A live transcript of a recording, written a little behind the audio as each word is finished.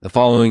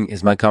following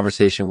is my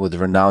conversation with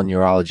renowned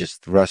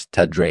neurologist Russ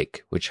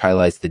Tedrake, which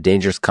highlights the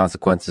dangerous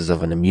consequences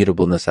of an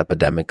immutableness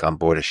epidemic on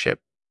board a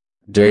ship.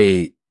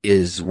 Dre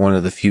is one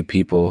of the few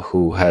people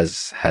who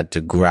has had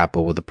to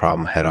grapple with the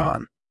problem head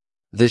on.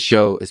 This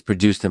show is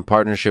produced in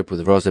partnership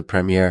with Russ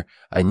Tedrake,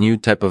 a new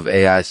type of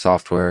AI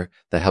software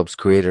that helps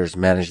creators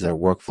manage their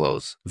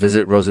workflows.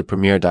 Visit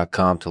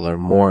rosepremiere.com to learn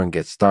more and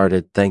get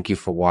started. Thank you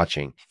for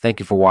watching.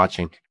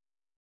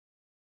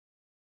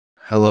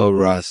 Hello,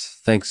 Russ.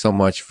 Thanks so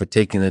much for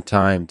taking the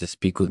time to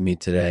speak with me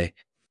today.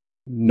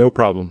 No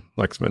problem,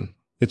 Lexman.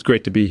 It's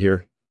great to be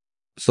here.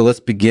 So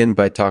let's begin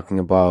by talking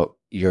about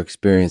your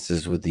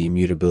experiences with the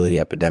immutability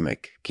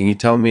epidemic. Can you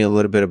tell me a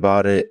little bit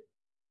about it?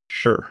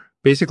 Sure.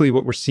 Basically,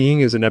 what we're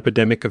seeing is an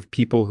epidemic of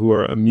people who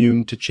are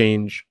immune to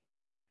change.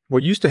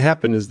 What used to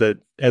happen is that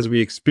as we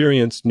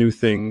experienced new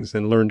things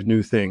and learned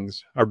new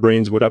things, our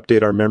brains would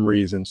update our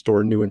memories and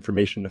store new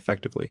information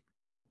effectively.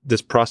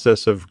 This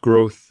process of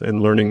growth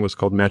and learning was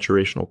called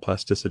maturational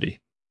plasticity.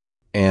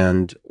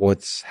 And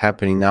what's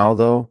happening now,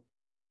 though?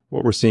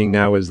 What we're seeing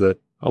now is that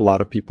a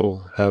lot of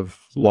people have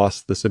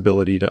lost this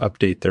ability to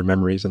update their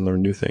memories and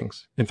learn new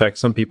things. In fact,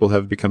 some people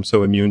have become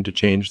so immune to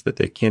change that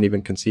they can't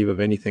even conceive of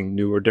anything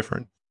new or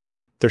different.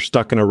 They're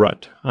stuck in a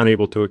rut,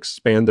 unable to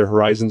expand their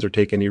horizons or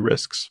take any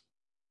risks.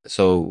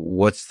 So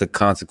what's the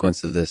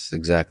consequence of this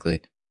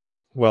exactly?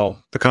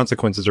 Well, the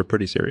consequences are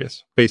pretty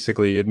serious.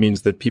 Basically, it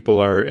means that people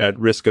are at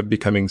risk of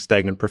becoming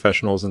stagnant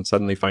professionals and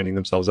suddenly finding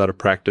themselves out of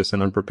practice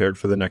and unprepared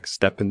for the next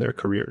step in their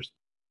careers.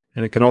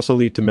 And it can also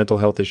lead to mental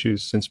health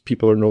issues since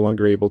people are no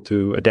longer able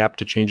to adapt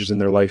to changes in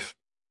their life.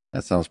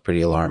 That sounds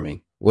pretty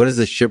alarming. What does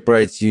the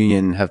Shipwrights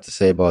Union have to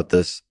say about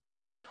this?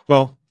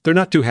 Well, they're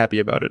not too happy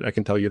about it, I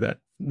can tell you that.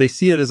 They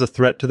see it as a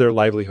threat to their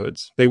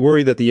livelihoods. They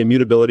worry that the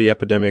immutability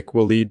epidemic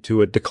will lead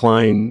to a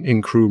decline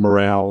in crew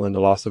morale and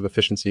a loss of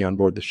efficiency on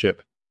board the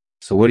ship.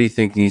 So what do you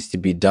think needs to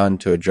be done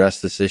to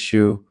address this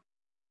issue?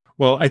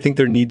 Well, I think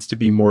there needs to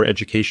be more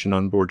education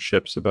on board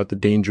ships about the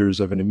dangers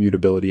of an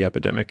immutability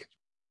epidemic.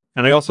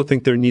 And I also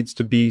think there needs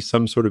to be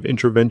some sort of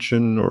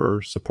intervention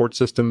or support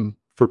system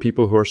for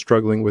people who are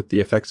struggling with the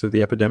effects of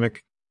the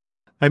epidemic.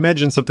 I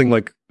imagine something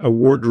like a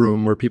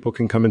wardroom where people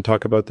can come and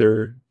talk about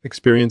their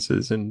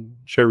experiences and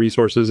share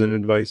resources and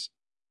advice.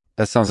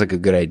 That sounds like a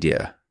good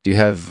idea. Do you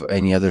have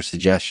any other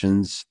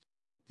suggestions?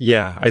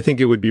 Yeah, I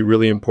think it would be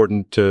really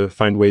important to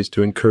find ways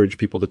to encourage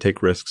people to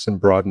take risks and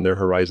broaden their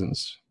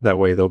horizons. That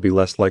way they'll be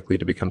less likely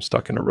to become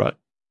stuck in a rut.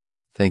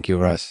 Thank you,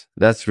 Russ.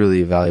 That's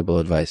really valuable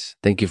advice.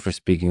 Thank you for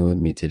speaking with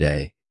me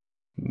today.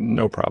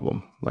 No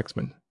problem,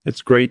 Lexman.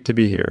 It's great to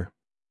be here.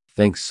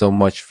 Thanks so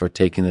much for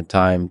taking the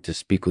time to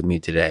speak with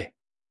me today.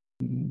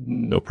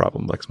 No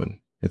problem, Lexman.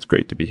 It's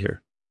great to be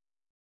here.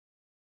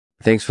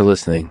 Thanks for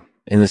listening.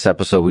 In this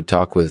episode, we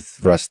talk with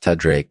Russ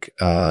Tedrake,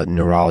 a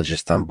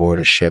neurologist on board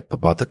a ship,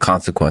 about the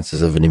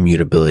consequences of an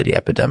immutability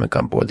epidemic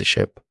on board the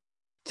ship.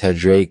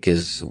 Tedrake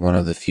is one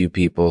of the few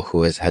people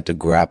who has had to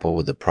grapple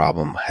with the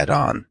problem head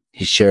on.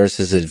 He shares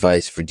his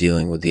advice for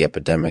dealing with the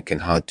epidemic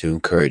and how to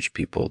encourage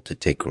people to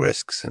take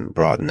risks and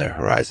broaden their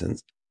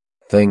horizons.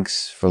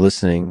 Thanks for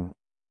listening.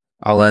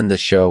 I'll end the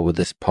show with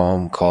this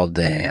poem called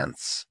The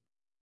Ants.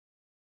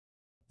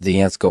 The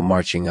ants go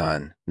marching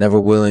on, never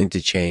willing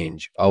to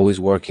change, always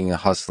working and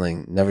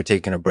hustling, never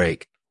taking a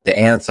break. The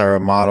ants are a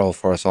model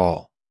for us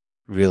all,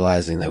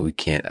 realizing that we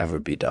can't ever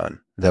be done,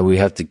 that we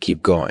have to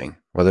keep going,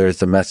 whether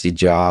it's a messy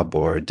job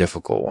or a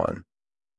difficult one.